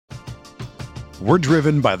We're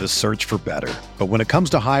driven by the search for better. But when it comes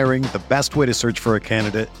to hiring, the best way to search for a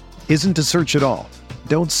candidate isn't to search at all.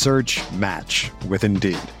 Don't search, match with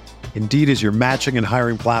Indeed. Indeed is your matching and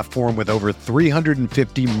hiring platform with over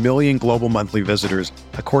 350 million global monthly visitors,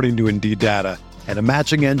 according to Indeed data, and a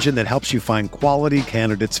matching engine that helps you find quality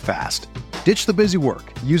candidates fast. Ditch the busy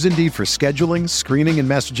work. Use Indeed for scheduling, screening, and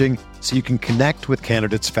messaging so you can connect with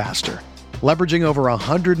candidates faster. Leveraging over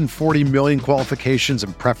 140 million qualifications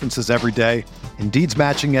and preferences every day, Indeed's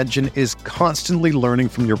matching engine is constantly learning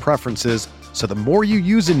from your preferences, so the more you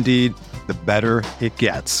use Indeed, the better it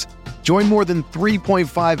gets. Join more than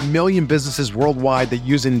 3.5 million businesses worldwide that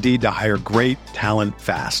use Indeed to hire great talent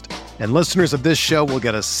fast. And listeners of this show will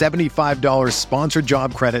get a $75 sponsored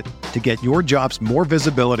job credit to get your jobs more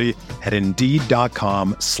visibility at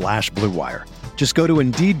Indeed.com/Blue Wire. Just go to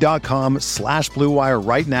Indeed.com/Blue Wire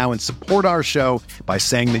right now and support our show by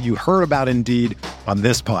saying that you heard about Indeed on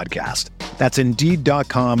this podcast. That's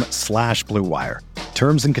Indeed.com/Blue Wire.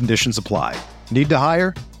 Terms and conditions apply. Need to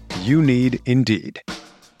hire? You need Indeed.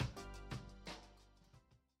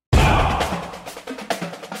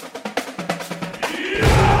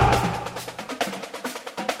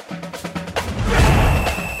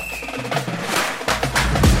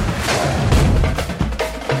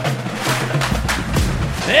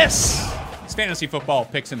 This is Fantasy Football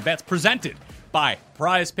Picks and Bets presented by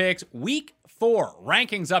Prize Picks. Week 4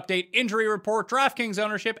 rankings update, injury report, DraftKings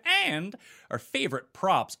ownership, and our favorite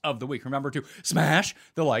props of the week. Remember to smash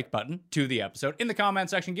the like button to the episode. In the comment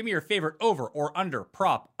section, give me your favorite over or under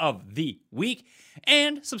prop of the week.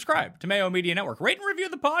 And subscribe to Mayo Media Network. Rate and review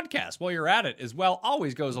the podcast while you're at it as well.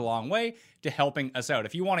 Always goes a long way to helping us out.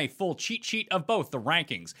 If you want a full cheat sheet of both the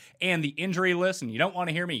rankings and the injury list and you don't want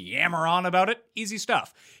to hear me yammer on about it, easy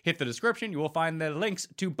stuff. Hit the description. You will find the links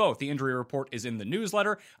to both. The injury report is in the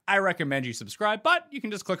newsletter. I recommend you subscribe, but you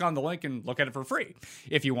can just click on the link and look at it for free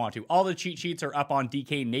if you want to. All the cheat sheets are up on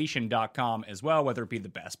DKNation.com as well, whether it be the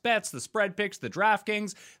best bets, the spread picks, the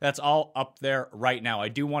DraftKings. That's all up there right now. I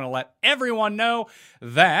do want to let everyone know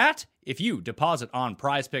that if you deposit on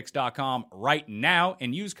prizepicks.com right now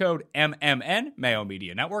and use code MMN, Mayo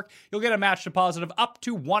Media Network, you'll get a match deposit of up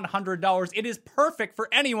to $100. It is perfect for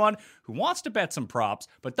anyone who wants to bet some props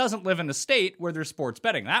but doesn't live in a state where there's sports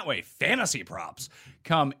betting. That way, fantasy props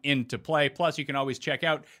come into play. Plus, you can always check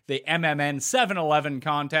out the MMN 7-Eleven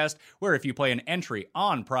contest, where if you play an entry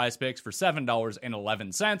on Prize Picks for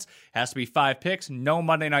 $7.11, has to be 5 picks, no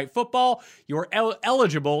Monday Night Football, you're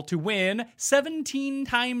eligible to win 17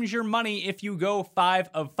 times your money if you go 5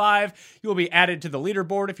 of 5. You will be added to the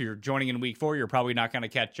leaderboard. If you're joining in week 4, you're probably not going to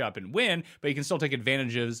catch up and win, but you can still take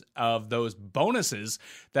advantages of those bonuses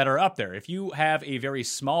that are up there. If you have a very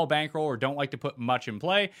small bankroll or don't like to put much in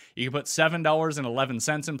play, you can put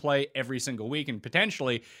 $7.11 in play every single week and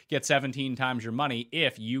potentially get 17 times your money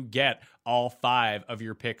if you get all 5 of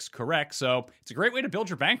your picks correct. So it's a great way to build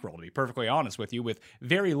your bankroll, to be perfectly honest with you, with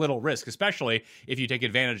very little risk, especially if you take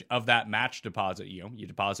advantage of that match deposit. You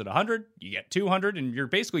deposit 100, you get 200, and you're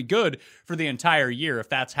basically good for the entire year if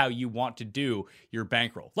that's how you want to do your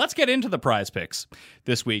bankroll. Let's get into the Prize Picks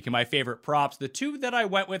this week and my favorite props. The 2 that I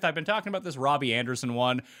went with, I've been talking about this Robbie Anderson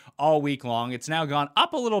one all week long. It's now gone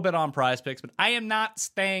up a little bit on Prize Picks, but I am not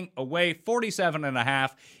staying away.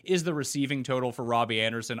 47.5 is the receiving total for Robbie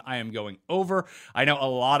Anderson. I am going over. I know a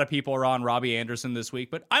lot of people are on Robbie Anderson this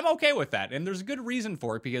week, but I'm okay with that. And there's a good reason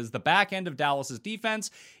for it, because the back end of Dallas's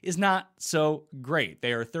defense is not so great.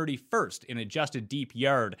 They are 31st in adjusted deep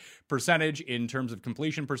yard percentage in terms of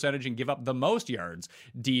completion percentage and give up the most yards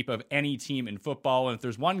deep of any team in football. And if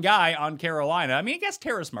there's one guy on Carolina, I guess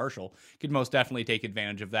Terrace Marshall could most definitely take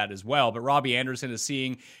advantage of that as well. But Robbie Anderson is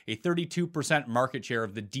seeing a 32% market share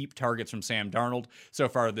of the deep targets from Sam Darnold so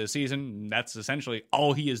far this season. That's essentially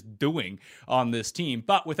all he is doing on this team.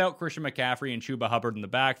 But without Christian McCaffrey and Chuba Hubbard in the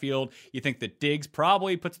backfield, you think that Diggs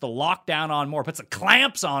probably puts the lockdown on more, puts the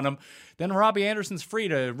clamps on him. Then Robbie Anderson's free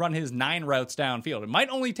to run his 9 routes downfield. It might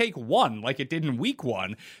only take 1 like it did in week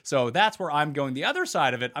 1. So that's where I'm going. The other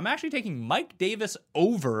side of it, I'm actually taking Mike Davis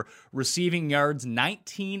over receiving yards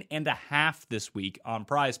 19.5 this week on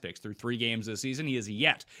Prize Picks. Through 3 games this season, he is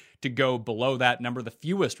yet to go below that number. The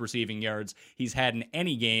fewest receiving yards he's had in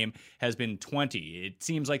any game has been 20. It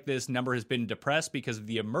seems like this number has been depressed because of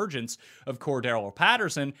the emergence of Cordarrelle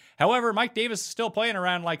Patterson. However, Mike Davis is still playing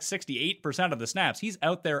around like 68% of the snaps. He's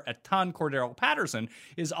out there a ton. Cordarrelle Patterson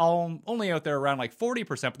is only out there around like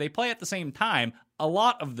 40%, but they play at the same time a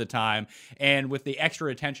lot of the time. And with the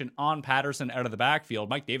extra attention on Patterson out of the backfield,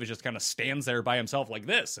 Mike Davis just kind of stands there by himself like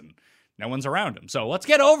this, and no one's around him. So let's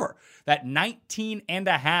get over that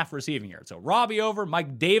 19.5 receiving yards. So Robbie over,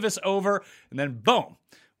 Mike Davis over, and then boom,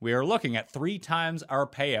 we are looking at 3 times our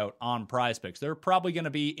payout on Prize Picks. They're probably going to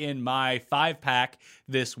be in my 5-pack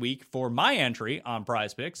this week for my entry on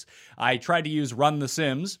Prize Picks. I tried to use Run the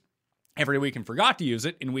Sims every week and forgot to use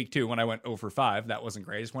it in week 2 when I went 0 for 5. That wasn't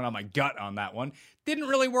great. I just went on my gut on that one. Didn't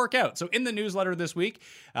really work out. So in the newsletter this week,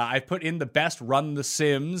 I've put in the best Run the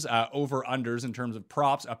Sims over-unders in terms of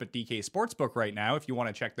props up at DK Sportsbook right now, if you want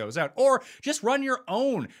to check those out. Or just run your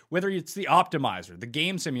own, whether it's the optimizer, the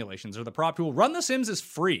game simulations, or the prop tool. Run the Sims is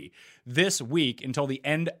free this week until the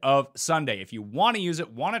end of Sunday. If you want to use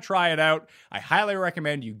it, want to try it out, I highly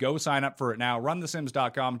recommend you go sign up for it now.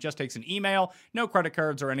 RunTheSims.com just takes an email, no credit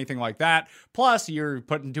cards or anything like that. Plus, you're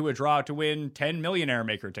put into a draw to win 10 Millionaire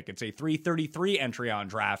Maker tickets, a 333 entry on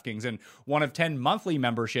DraftKings, and one of 10 monthly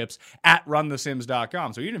memberships at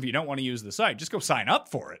RunTheSims.com. So even if you don't want to use the site, just go sign up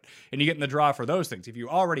for it, and you get in the draw for those things. If you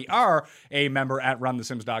already are a member at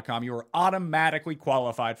RunTheSims.com, you are automatically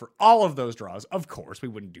qualified for all of those draws. Of course, we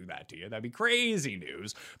wouldn't do that to you. That'd be crazy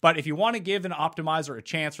news. But if you want to give an optimizer a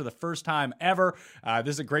chance for the first time ever,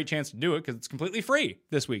 this is a great chance to do it because it's completely free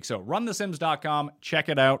this week. So RunTheSims.com, check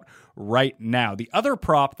it out right now. The other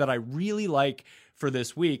prop that I really like for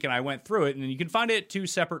this week, and I went through it, and you can find it at 2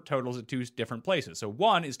 separate totals at 2 different places. So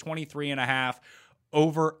one is 23.5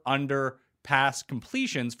 over/under pass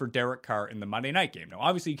completions for Derek Carr in the Monday night game. Now,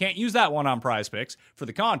 obviously, you can't use that one on Prize Picks for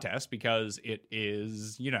the contest because it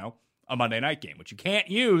is, a Monday night game, which you can't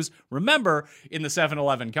use, remember, in the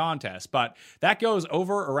 7-Eleven contest. But that goes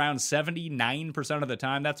over around 79% of the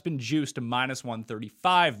time. That's been juiced to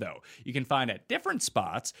 -135, though. You can find at different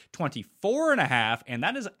spots 24.5, and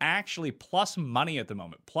that is actually plus money at the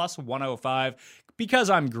moment, plus 105. Because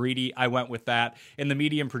I'm greedy, I went with that, and the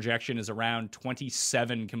medium projection is around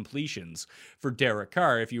 27 completions for Derek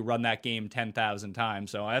Carr if you run that game 10,000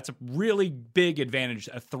 times. So that's a really big advantage,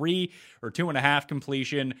 a 3 or 2.5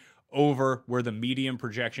 completion over where the medium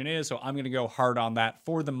projection is. So I'm going to go hard on that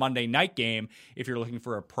for the Monday night game if you're looking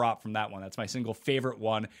for a prop from that one. That's my single favorite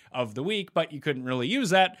one of the week, but you couldn't really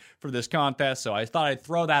use that for this contest. So I thought I'd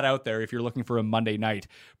throw that out there if you're looking for a Monday night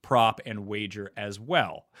prop and wager as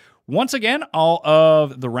well. Once again, all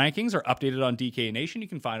of the rankings are updated on DK Nation. You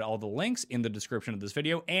can find all the links in the description of this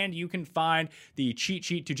video, and you can find the cheat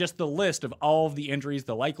sheet to just the list of all of the injuries,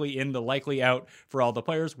 the likely in, the likely out for all the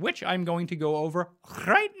players, which I'm going to go over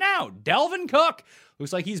right now. Dalvin Cook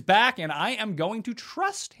looks like he's back, and I am going to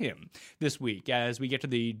trust him this week. As we get to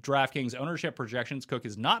the DraftKings ownership projections, Cook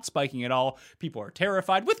is not spiking at all. People are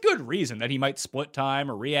terrified, with good reason, that he might split time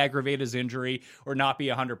or re-aggravate his injury or not be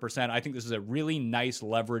 100%. I think this is a really nice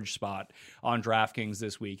leverage spot on DraftKings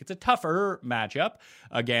this week. It's a tougher matchup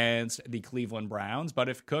against the Cleveland Browns, but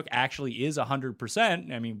if Cook actually is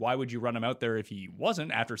 100%, I mean, why would you run him out there if he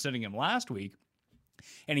wasn't after sitting him last week?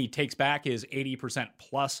 And he takes back his 80%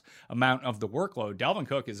 plus amount of the workload. Dalvin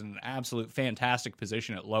Cook is in an absolute fantastic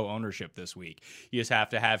position at low ownership this week. You just have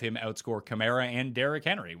to have him outscore Kamara and Derrick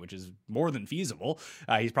Henry, which is more than feasible.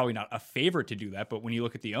 He's probably not a favorite to do that, but when you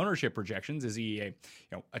look at the ownership projections, is he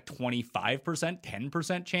a 25%,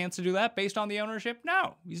 10% chance to do that based on the ownership?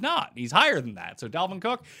 No, he's not. He's higher than that. So Dalvin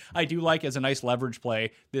Cook, I do like as a nice leverage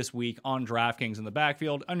play this week on DraftKings in the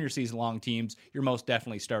backfield. On your season-long teams, you're most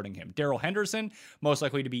definitely starting him. Darrell Henderson, most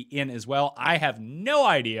likely to be in as well. I have no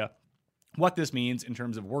idea what this means in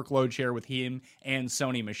terms of workload share with him and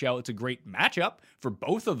Sony Michel. It's a great matchup for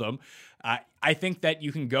both of them. I think that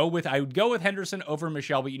you can I would go with Henderson over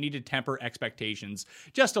Michel, but you need to temper expectations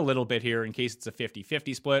just a little bit here in case it's a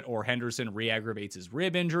 50-50 split or Henderson re-aggravates his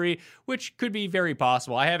rib injury, which could be very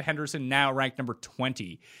possible. I have Henderson now ranked number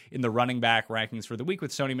 20 in the running back rankings for the week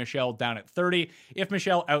with Sony Michel down at 30. If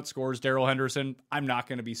Michel outscores Darrell Henderson, I'm not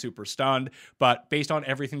going to be super stunned, but based on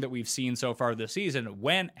everything that we've seen so far this season,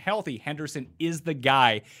 when healthy, Henderson is the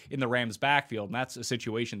guy in the Rams backfield, and that's a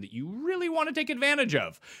situation that you really want to take advantage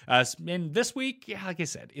of. In this week, yeah, like I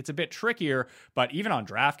said, it's a bit trickier, but even on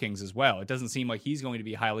DraftKings as well, it doesn't seem like he's going to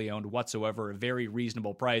be highly owned whatsoever. A very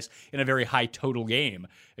reasonable price in a very high total game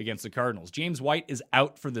against the Cardinals. James White is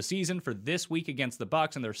out for the season for this week against the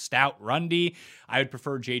Bucs and their stout run D. I would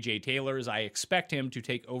prefer J.J. Taylor, as I expect him to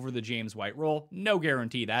take over the James White role. No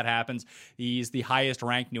guarantee that happens. He's the highest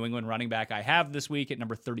ranked New England running back I have this week at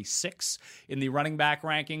number 36 in the running back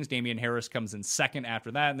rankings. Damian Harris comes in second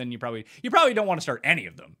after that, and then you probably don't want to start any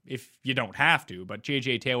of them if you don't have to, but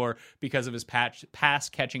J.J. Taylor, because of his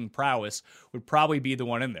pass-catching prowess, would probably be the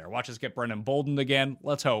one in there. Watch us get Brennan Bolden again.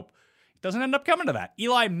 Let's hope it doesn't end up coming to that.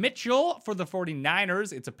 Eli Mitchell for the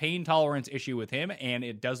 49ers. It's a pain tolerance issue with him, and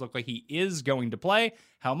it does look like he is going to play.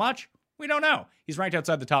 How much? We don't know. He's ranked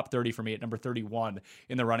outside the top 30 for me at number 31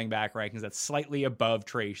 in the running back rankings. That's slightly above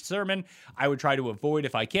Trey Sermon. I would try to avoid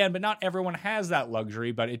if I can, but not everyone has that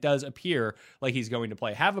luxury, but it does appear like he's going to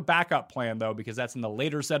play. Have a backup plan, though, because that's in the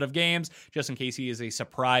later set of games, just in case he is a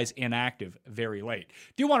surprise inactive very late.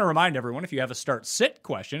 Do want to remind everyone, if you have a start-sit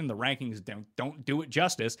question, and the rankings don't do it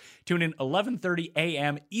justice, tune in 11:30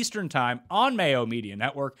 a.m. Eastern Time on Mayo Media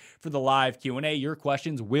Network for the live Q&A. Your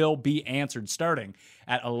questions will be answered starting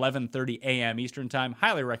at 11:30 a.m. Eastern Time.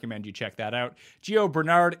 Highly recommend you check that out. Gio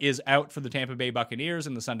Bernard is out for the Tampa Bay Buccaneers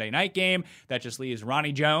in the Sunday night game. That just leaves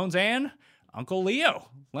Ronnie Jones and Uncle Leo,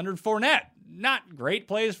 Leonard Fournette. Not great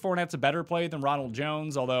plays. Fournette's a better play than Ronald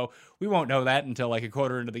Jones, although we won't know that until like a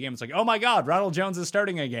quarter into the game. It's like, oh my God, Ronald Jones is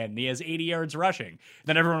starting again. And he has 80 yards rushing.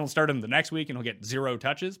 Then everyone will start him the next week and he'll get 0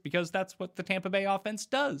 touches because that's what the Tampa Bay offense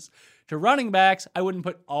does. To running backs, I wouldn't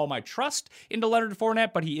put all my trust into Leonard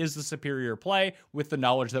Fournette, but he is the superior play with the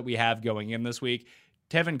knowledge that we have going in this week.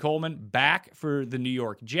 Tevin Coleman back for the New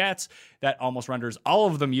York Jets. That almost renders all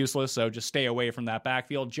of them useless, so just stay away from that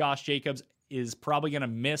backfield. Josh Jacobs is probably going to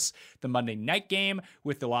miss the Monday night game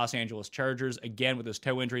with the Los Angeles Chargers, again with his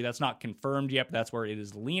toe injury. That's not confirmed yet, but that's where it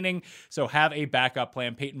is leaning. So have a backup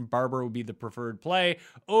plan. Peyton Barber would be the preferred play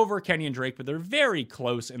over Kenyon Drake, but they're very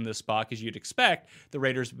close in this spot because you'd expect the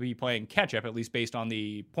Raiders to be playing catch-up, at least based on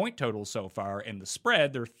the point totals so far and the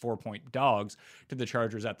spread. They're 4-point dogs to the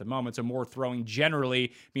Chargers at the moment, so more throwing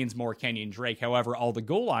generally means more Kenyon Drake. However, all the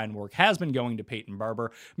goal line work has been going to Peyton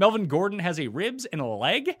Barber. Melvin Gordon has a ribs and a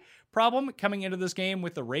leg problem coming into this game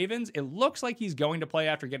with the Ravens. It looks like he's going to play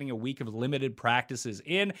after getting a week of limited practices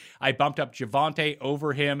in. I bumped up Javonte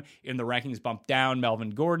over him in the rankings, bumped down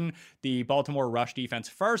Melvin Gordon. The Baltimore rush defense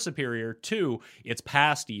far superior to its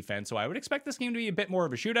pass defense, so I would expect this game to be a bit more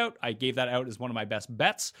of a shootout. I gave that out as one of my best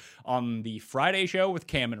bets on the Friday show with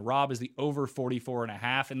Cam and Rob as the over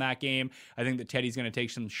 44.5 in that game. I think that Teddy's going to take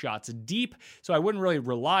some shots deep, so I wouldn't really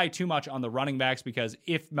rely too much on the running backs because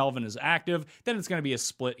if Melvin is active, then it's going to be a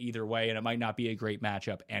split either way, and it might not be a great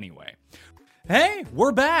matchup anyway. Hey,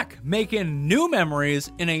 we're back making new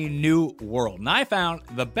memories in a new world. And I found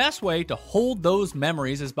the best way to hold those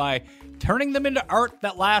memories is by turning them into art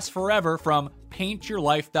that lasts forever from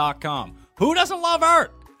paintyourlife.com. Who doesn't love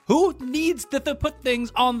art? Who needs to put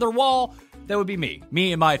things on their wall? That would be me.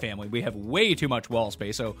 Me and my family. We have way too much wall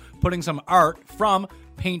space, so putting some art from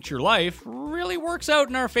Paint Your Life really works out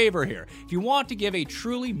in our favor here. If you want to give a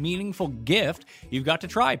truly meaningful gift, you've got to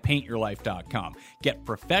try paintyourlife.com. Get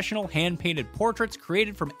professional hand-painted portraits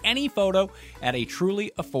created from any photo at a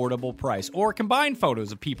truly affordable price, or combine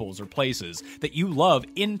photos of people's or places that you love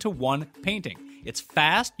into one painting. It's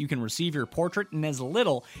fast. You can receive your portrait in as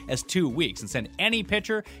little as 2 weeks and send any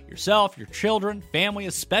picture, yourself, your children, family,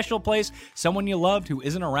 a special place, someone you loved who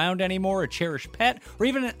isn't around anymore, a cherished pet, or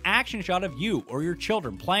even an action shot of you or your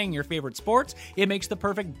children playing your favorite sports. It makes the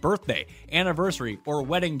perfect birthday, anniversary, or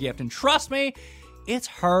wedding gift. And trust me, it's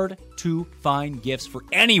hard to find gifts for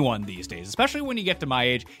anyone these days, especially when you get to my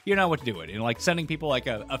age. You know what to do with it. And like sending people like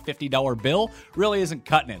a $50 bill really isn't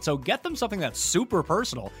cutting it. So get them something that's super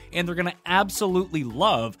personal and they're going to absolutely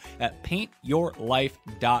love at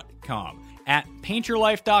paintyourlife.com. At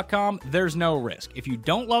paintyourlife.com, there's no risk. If you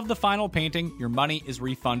don't love the final painting, your money is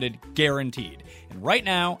refunded, guaranteed. And right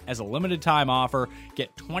now, as a limited time offer,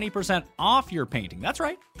 get 20% off your painting. That's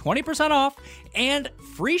right, 20% off and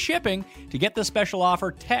free shipping. To get this special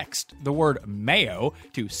offer, text the word MAYO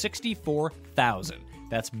to 64,000.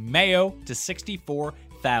 That's MAYO to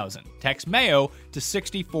 64,000. Text MAYO to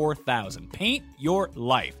 64,000. Paint your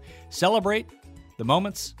life. Celebrate the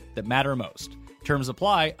moments that matter most. Terms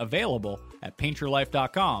apply, available at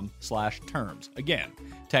paintyourlife.com/terms. Again,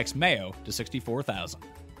 text MAYO to 64,000.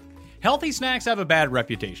 Healthy snacks have a bad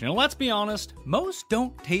reputation, and let's be honest, most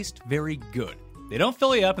don't taste very good. They don't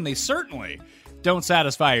fill you up, and they certainly don't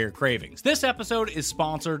satisfy your cravings. This episode is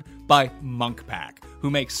sponsored by Munk Pack, who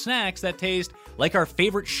makes snacks that taste like our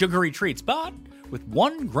favorite sugary treats, but with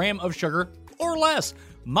 1 gram of sugar or less.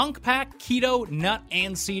 Munk Pack Keto Nut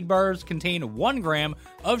and Seed Bars contain 1 gram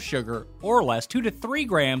of sugar or less, 2 to 3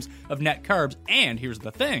 grams of net carbs, and here's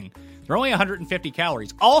the thing, they're only 150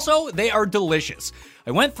 calories. Also, they are delicious.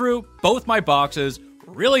 I went through both my boxes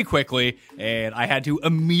really quickly, and I had to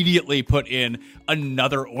immediately put in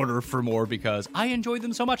another order for more because I enjoyed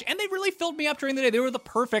them so much, and they really filled me up during the day. They were the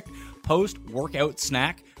perfect post-workout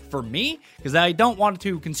snack for me, because I don't want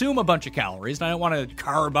to consume a bunch of calories, and I don't want to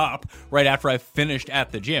carb up right after I've finished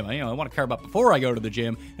at the gym. I want to carb up before I go to the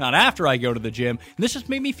gym, not after I go to the gym. And this just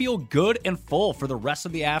made me feel good and full for the rest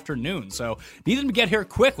of the afternoon. So need them to get here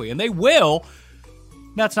quickly, and they will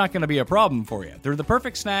that's not going to be a problem for you. They're the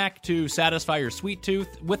perfect snack to satisfy your sweet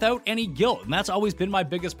tooth without any guilt, and that's always been my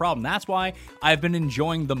biggest problem. That's why I've been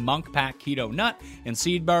enjoying the Munk Pack Keto Nut and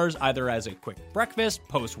Seed Bars either as a quick breakfast,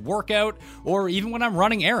 post-workout, or even when I'm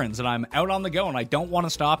running errands and I'm out on the go and I don't want to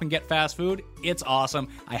stop and get fast food. It's awesome.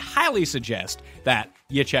 I highly suggest that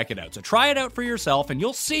you check it out. So try it out for yourself and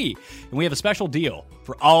you'll see. And we have a special deal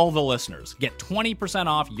for all the listeners. Get 20%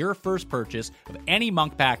 off your first purchase of any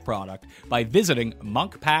Munk Pack product by visiting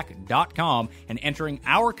monkpack.com and entering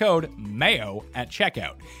our code MAYO at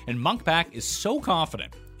checkout. And Munk Pack is so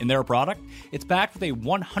confident in their product, it's backed with a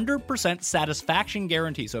 100% satisfaction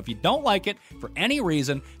guarantee. So if you don't like it for any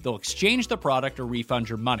reason, they'll exchange the product or refund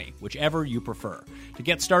your money, whichever you prefer. To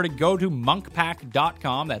get started, go to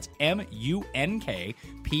monkpack.com. That's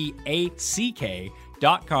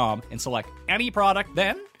MUNKPACK.com and select any product.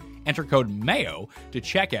 Then enter code MAYO to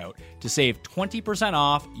checkout to save 20%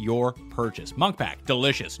 off your purchase. Munk Pack,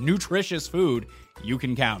 delicious, nutritious food you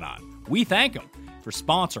can count on. We thank them for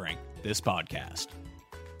sponsoring this podcast.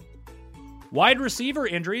 Wide receiver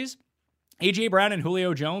injuries. A.J. Brown and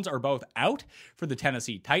Julio Jones are both out for the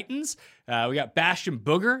Tennessee Titans. We got Bastion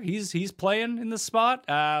Booger. He's playing in the spot.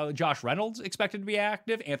 Josh Reynolds expected to be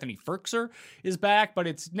active. Anthony Firkser is back, but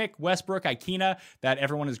it's Nick Westbrook-Ikhine that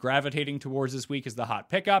everyone is gravitating towards this week as the hot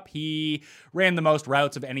pickup. He ran the most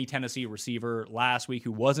routes of any Tennessee receiver last week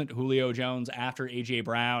who wasn't Julio Jones after A.J.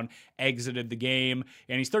 Brown exited the game,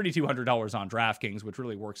 and he's $3,200 on DraftKings, which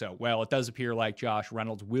really works out well. It does appear like Josh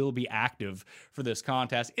Reynolds will be active for this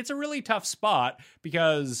contest. It's a really tough spot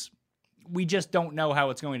because we just don't know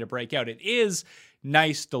how it's going to break out. It is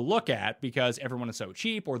nice to look at because everyone is so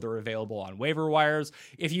cheap or they're available on waiver wires.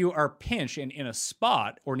 If you are pinched and in a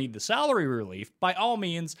spot or need the salary relief, by all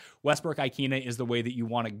means, Westbrook-Ikhine is the way that you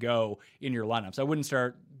want to go in your lineups. I wouldn't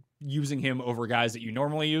start using him over guys that you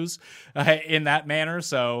normally use in that manner.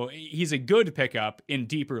 So he's a good pickup in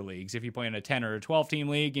deeper leagues. If you play in a 10 or a 12 team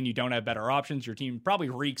league and you don't have better options, your team probably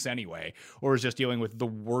reeks anyway, or is just dealing with the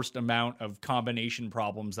worst amount of combination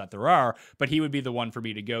problems that there are, but he would be the one for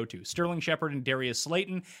me to go to. Sterling Shepard and Darius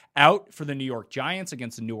Slayton out for the New York Giants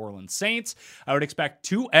against the New Orleans Saints. I would expect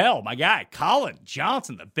 2L, my guy, Colin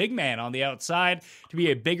Johnson, the big man on the outside, to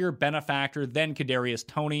be a bigger benefactor than Kadarius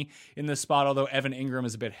Toney in this spot, although Evan Ingram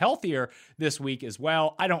is a bit healthier this week as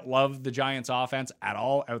well. I don't love the Giants offense at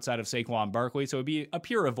all outside of Saquon Barkley, so it would be a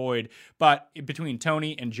pure avoid, but between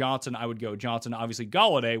Toney and Johnson, I would go Johnson. Obviously,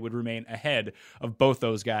 Golladay would remain ahead of both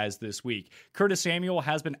those guys this week. Curtis Samuel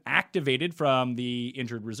has been activated from the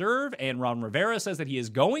injured reserve, and Ron Rivera says that he is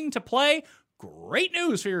going to play. Great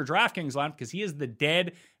news for your DraftKings lineup because he is the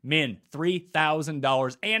dead min,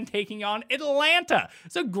 $3,000, and taking on Atlanta.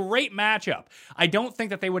 It's a great matchup. I don't think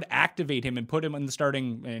that they would activate him and put him in the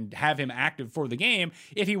starting and have him active for the game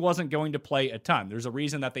if he wasn't going to play a ton. There's a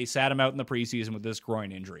reason that they sat him out in the preseason with this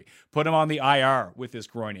groin injury. Put him on the IR with this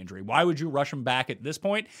groin injury. Why would you rush him back at this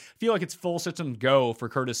point? I feel like it's full system go for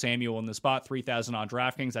Curtis Samuel in the spot, $3,000 on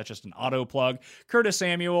DraftKings. That's just an auto plug. Curtis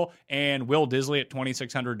Samuel and Will Disley at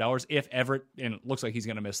 $2,600 if Everett, and it looks like he's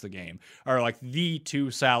going to miss the game, are like the two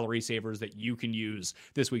salary savers that you can use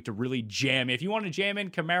this week to really jam. If you want to jam in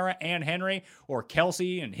Kamara and Henry or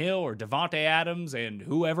Kelsey and Hill or Devontae Adams and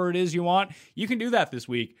whoever it is you want, you can do that this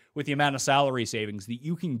week with the amount of salary savings that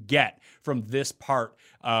you can get from this part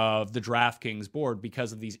of the DraftKings board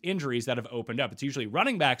because of these injuries that have opened up. It's usually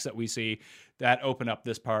running backs that we see that open up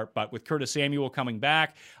this part, but with Curtis Samuel coming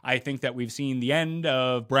back, I think that we've seen the end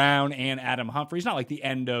of Brown and Adam Humphries. Not like the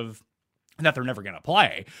end of that they're never going to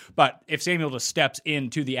play, but if Samuel just steps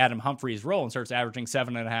into the Adam Humphries role and starts averaging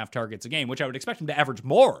 7.5 targets a game, which I would expect him to average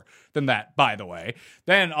more than that, by the way,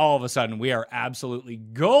 then all of a sudden we are absolutely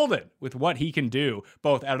golden with what he can do,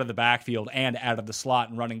 both out of the backfield and out of the slot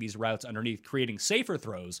and running these routes underneath, creating safer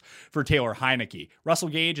throws for Taylor Heineke. Russell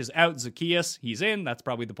Gage is out. Zacchaeus, he's in. That's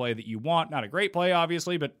probably the play that you want. Not a great play,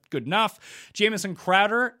 obviously, but good enough. Jamison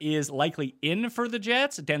Crowder is likely in for the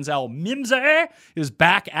Jets. Denzel Mims is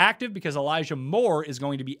back active because Elijah Moore is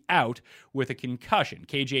going to be out with a concussion.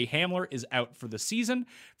 KJ Hamler is out for the season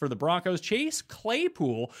for the Broncos. Chase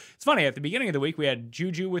Claypool. It's funny, at the beginning of the week, we had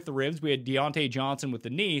Juju with the ribs. We had Deontay Johnson with the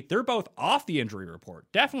knee. They're both off the injury report.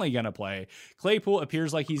 Definitely going to play. Claypool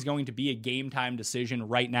appears like he's going to be a game-time decision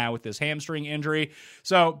right now with this hamstring injury.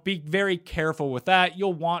 So be very careful with that.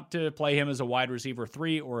 You'll want to play him as a wide receiver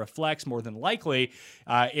 3 or a flex more than likely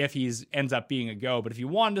if he ends up being a go. But if you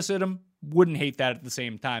wanted to sit him, wouldn't hate that at the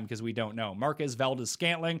same time because we don't know. Marquez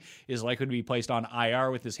Valdes-Scantling is likely to be placed on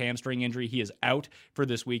IR with his hamstring injury. He is out for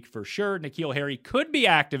this week for sure. N'Keal Harry could be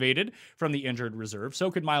activated from the injured reserve.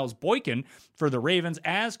 So could Miles Boykin for the Ravens,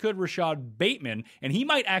 as could Rashad Bateman, and he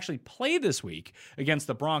might actually play this week against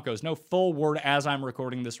the Broncos. No full word as I'm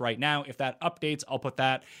recording this right now. If that updates, I'll put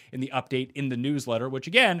that in the update in the newsletter, which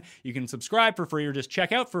again, you can subscribe for free or just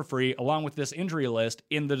check out for free along with this injury list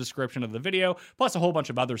in the description of the video, plus a whole bunch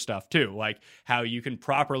of other stuff too, like how you can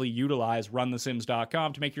properly utilize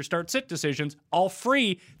runthesims.com to make your start-sit decisions, all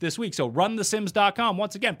free this week. So runthesims.com,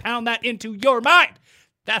 once again, pound that into your mind.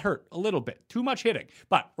 That hurt a little bit. Too much hitting.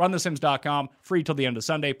 But runthesims.com, free till the end of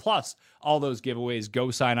Sunday, plus all those giveaways.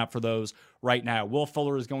 Go sign up for those right now. Will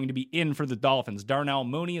Fuller is going to be in for the Dolphins. Darnell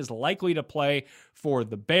Mooney is likely to play for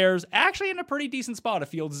the Bears. Actually in a pretty decent spot if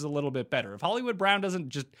Fields is a little bit better. If Hollywood Brown doesn't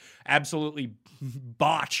just absolutely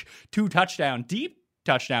botch deep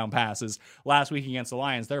touchdown passes last week against the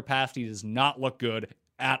Lions, their pass D does not look good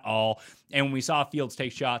at all. And when we saw Fields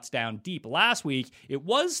take shots down deep last week, it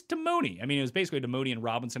was to Mooney. I mean, it was basically to Mooney and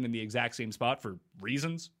Robinson in the exact same spot for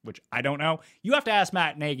reasons, which I don't know. You have to ask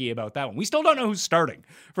Matt Nagy about that one. We still don't know who's starting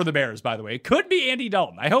for the Bears, by the way. It could be Andy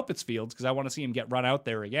Dalton. I hope it's Fields because I want to see him get run out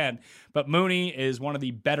there again. But Mooney is one of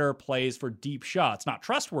the better plays for deep shots. Not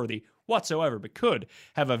trustworthy whatsoever, but could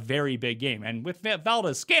have a very big game. And with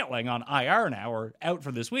Valdes-Scantling on IR now, or out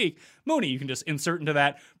for this week, Mooney, you can just insert into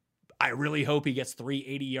that. I really hope he gets 3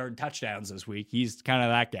 80-yard touchdowns this week. He's kind of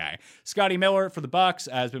that guy. Scotty Miller for the Bucs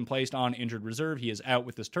has been placed on injured reserve. He is out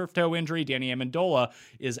with this turf toe injury. Danny Amendola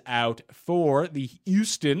is out for the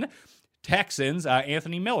Houston Texans.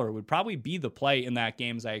 Anthony Miller would probably be the play in that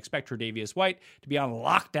game, as I expect Tre'Davious White to be on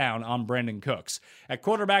lockdown on Brandon Cooks. At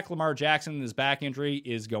quarterback, Lamar Jackson, his back injury,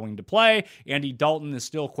 is going to play. Andy Dalton is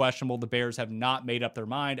still questionable. The Bears have not made up their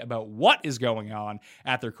mind about what is going on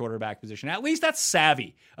at their quarterback position. At least that's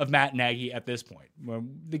savvy of Matt Nagy at this point.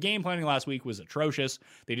 The game planning last week was atrocious.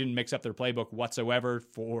 They didn't mix up their playbook whatsoever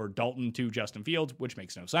for Dalton to Justin Fields, which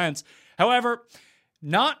makes no sense. However,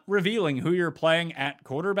 not revealing who you're playing at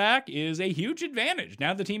quarterback is a huge advantage.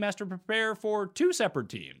 Now the team has to prepare for 2 separate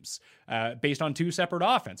teams based on 2 separate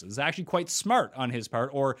offenses. It's actually quite smart on his part,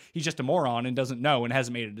 or he's just a moron and doesn't know and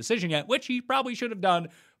hasn't made a decision yet, which he probably should have done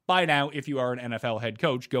by now if you are an NFL head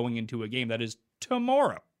coach going into a game that is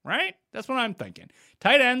tomorrow, right? That's what I'm thinking.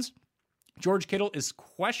 Tight ends. George Kittle is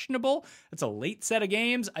questionable. It's a late set of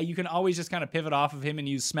games. You can always just kind of pivot off of him and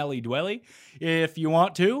use Smelly Dwelly if you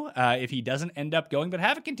want to, if he doesn't end up going, but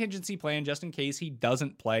have a contingency plan just in case he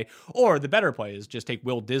doesn't play. Or the better play is just take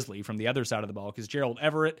Will Disley from the other side of the ball because Gerald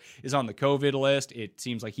Everett is on the COVID list. It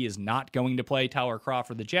seems like he is not going to play. Tyler Kroft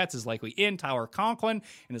for the Jets is likely in. Tyler Conklin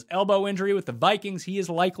and his elbow injury with the Vikings, he is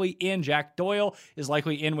likely in. Jack Doyle is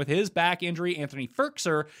likely in with his back injury. Anthony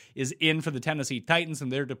Firkser is in for the Tennessee Titans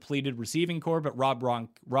and their depleted receiving core, but Rob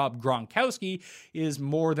Gronkowski is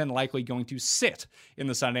more than likely going to sit in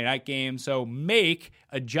the Sunday night game. So make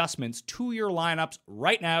adjustments to your lineups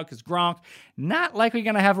right now because Gronk not likely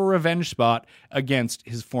going to have a revenge spot against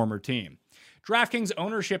his former team. DraftKings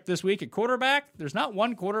ownership this week at quarterback. There's not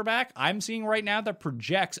one quarterback I'm seeing right now that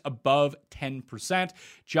projects above 10%.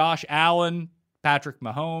 Josh Allen, Patrick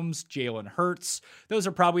Mahomes, Jalen Hurts. Those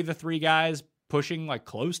are probably the 3 guys pushing like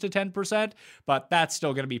close to 10%, but that's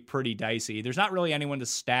still going to be pretty dicey. There's not really anyone to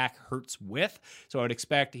stack Hurts with, so I would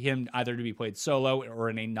expect him either to be played solo or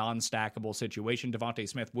in a non-stackable situation. Devontae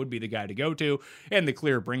Smith would be the guy to go to, and the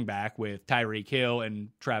clear bring back with Tyreek Hill and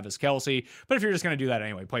Travis Kelce. But if you're just going to do that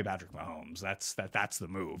anyway, play Patrick Mahomes. That's the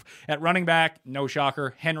move. At running back, no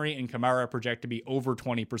shocker, Henry and Kamara project to be over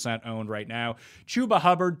 20% owned right now. Chuba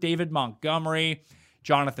Hubbard, David Montgomery,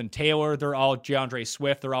 Jonathan Taylor, they're all DeAndre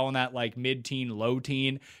Swift. They're all in that like mid-teen,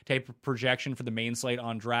 low-teen type of projection for the main slate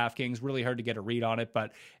on DraftKings. Really hard to get a read on it,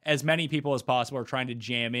 but as many people as possible are trying to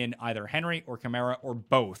jam in either Henry or Kamara or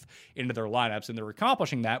both into their lineups, and they're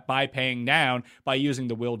accomplishing that by paying down by using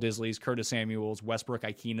the Will Disleys, Curtis Samuels, Westbrook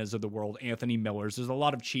Ikenas of the world, Anthony Millers. There's a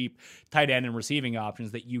lot of cheap tight end and receiving options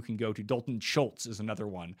that you can go to. Dalton Schultz is another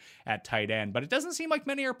one at tight end, but it doesn't seem like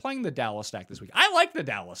many are playing the Dallas stack this week. I like the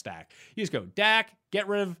Dallas stack. You just go Dak,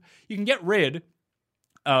 you can get rid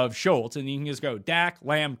of Schultz, and you can just go Dak,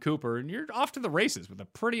 Lamb, Cooper, and you're off to the races with a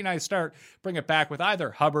pretty nice start. Bring it back with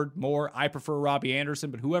either Hubbard, Moore. I prefer Robbie Anderson,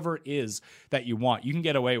 but whoever it is that you want, you can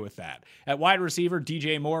get away with that. At wide receiver,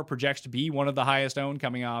 DJ Moore projects to be one of the highest owned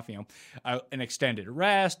coming off, an extended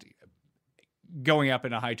rest. going up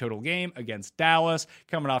in a high total game against Dallas,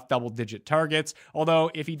 coming off double-digit targets.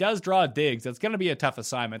 Although, if he does draw Diggs, that's going to be a tough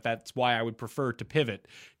assignment. That's why I would prefer to pivot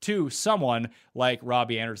to someone like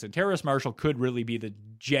Robbie Anderson. Terrace Marshall could really be the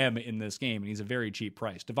gem in this game, and he's a very cheap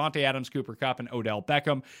price. Devontae Adams, Cooper Kupp, and Odell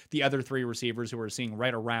Beckham, the other three receivers who are seeing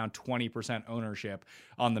right around 20% ownership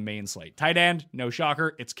on the main slate. Tight end, no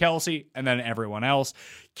shocker, it's Kelsey, and then everyone else.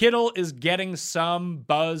 Kittle is getting some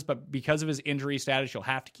buzz, but because of his injury status, you'll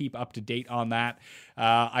have to keep up to date on that.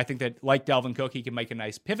 I think that, like Dalvin Cook, he can make a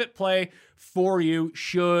nice pivot play for you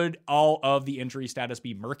should all of the injury status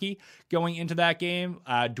be murky going into that game.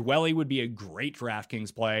 Dwelly would be a great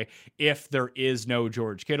DraftKings play if there is no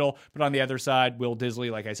George Kittle. But on the other side, Will Disley,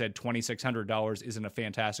 like I said, $2,600 isn't a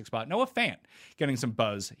fantastic spot. Noah Fant getting some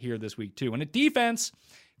buzz here this week too. And at defense,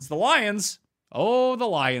 it's the Lions. Oh, the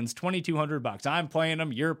Lions, $2,200. I'm playing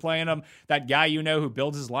them. You're playing them. That guy you know who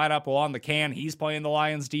builds his lineup while on the can, he's playing the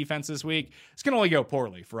Lions defense this week. It's going to only go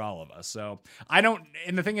poorly for all of us. So and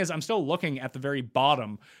the thing is, I'm still looking at the very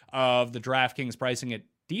bottom of the DraftKings pricing at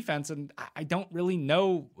defense, and I don't really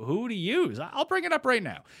know who to use. I'll bring it up right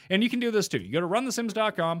now. And you can do this too. You go to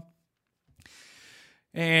runthesims.com.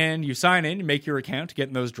 And you sign in, you make your account to get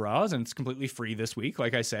in those draws, and it's completely free this week.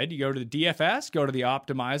 Like I said, you go to the DFS, go to the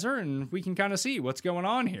optimizer, and we can kind of see what's going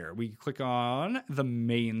on here. We click on the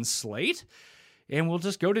main slate, and we'll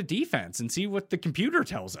just go to defense and see what the computer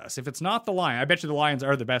tells us. If it's not the Lions, I bet you the Lions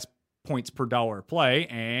are the best points per dollar play.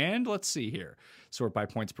 And let's see here. Sort by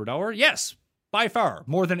points per dollar. Yes, by far,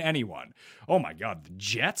 more than anyone. Oh my God, the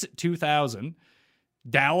Jets at $2,000,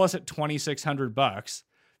 Dallas at $2,600.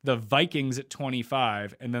 The Vikings at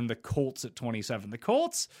 25, and then the Colts at 27. The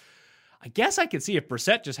Colts, I guess I could see if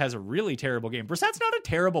Brissett just has a really terrible game. Brissett's not a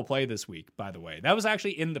terrible play this week, by the way. That was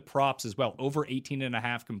actually in the props as well. Over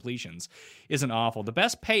 18.5 completions isn't awful. The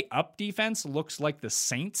best pay up defense looks like the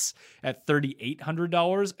Saints at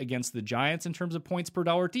 $3,800 against the Giants in terms of points per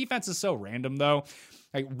dollar. Defense is so random, though.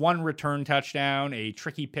 Like one return touchdown, a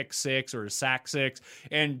tricky pick six or a sack six,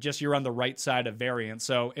 and just you're on the right side of variance.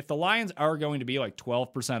 So if the Lions are going to be like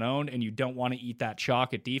 12% owned and you don't want to eat that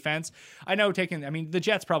chalk at defense, I know the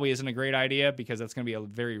Jets probably isn't a great idea because that's going to be a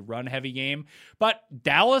very run-heavy game. But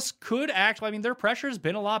Dallas could actually, their pressure's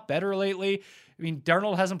been a lot better lately.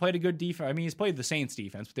 Darnold hasn't played a good defense. He's played the Saints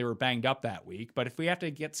defense, but they were banged up that week. But if we have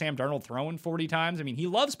to get Sam Darnold throwing 40 times, he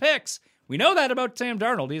loves picks. We know that about Sam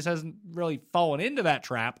Darnold. He just hasn't really fallen into that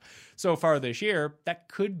trap so far this year. That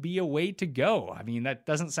could be a way to go. That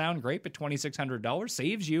doesn't sound great, but $2,600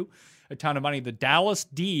 saves you a ton of money. The Dallas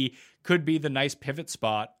D could be the nice pivot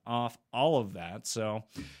spot off all of that. So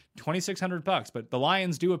 $2,600, but the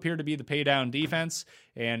Lions do appear to be the pay down defense.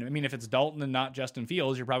 And if it's Dalton and not Justin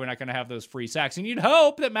Fields, you're probably not going to have those free sacks. And you'd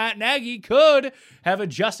hope that Matt Nagy could have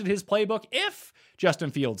adjusted his playbook if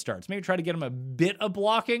Justin Fields starts. Maybe try to get him a bit of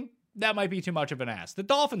blocking. That might be too much of an ask. The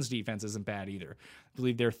Dolphins defense isn't bad either. I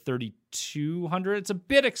believe they're $3,200. It's a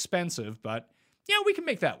bit expensive, but we can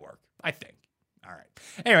make that work, I think. All right.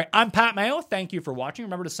 Anyway, I'm Pat Mayo. Thank you for watching.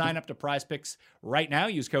 Remember to sign up to Prize Picks right now.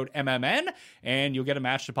 Use code MMN, and you'll get a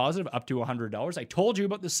match deposit of up to $100. I told you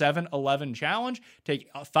about the 7-11 challenge. Take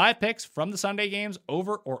 5 picks from the Sunday games,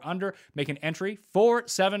 over or under. Make an entry for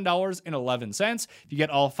 $7.11. If you get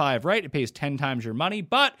all 5 right, it pays 10 times your money.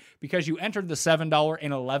 But because you entered the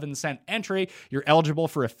 $7.11 entry, you're eligible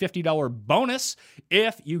for a $50 bonus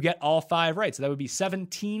if you get all 5 right. So that would be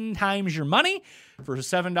 17 times your money for a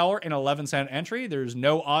 $7.11 entry. There's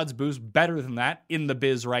no odds boost better than that in the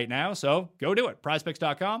biz right now. So go do it.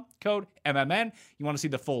 PrizePicks.com, code MMN. You want to see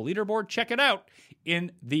the full leaderboard? Check it out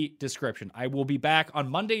in the description. I will be back on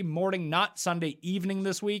Monday morning, not Sunday evening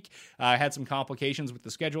this week. I had some complications with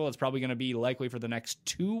the schedule. It's probably going to be likely for the next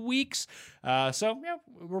 2 weeks.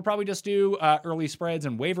 We'll probably just do early spreads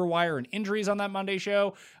and waiver wire and injuries on that Monday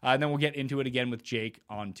show. And then we'll get into it again with Jake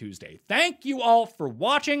on Tuesday. Thank you all for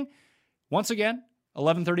watching. Once again,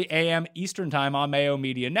 11:30 a.m. Eastern Time on Mayo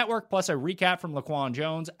Media Network, plus a recap from Laquan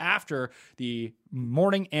Jones after the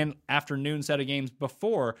morning and afternoon set of games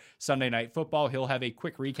before Sunday Night Football. He'll have a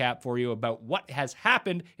quick recap for you about what has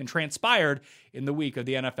happened and transpired in the week of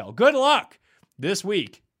the NFL. Good luck this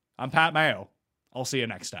week. I'm Pat Mayo. I'll see you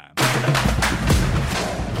next time.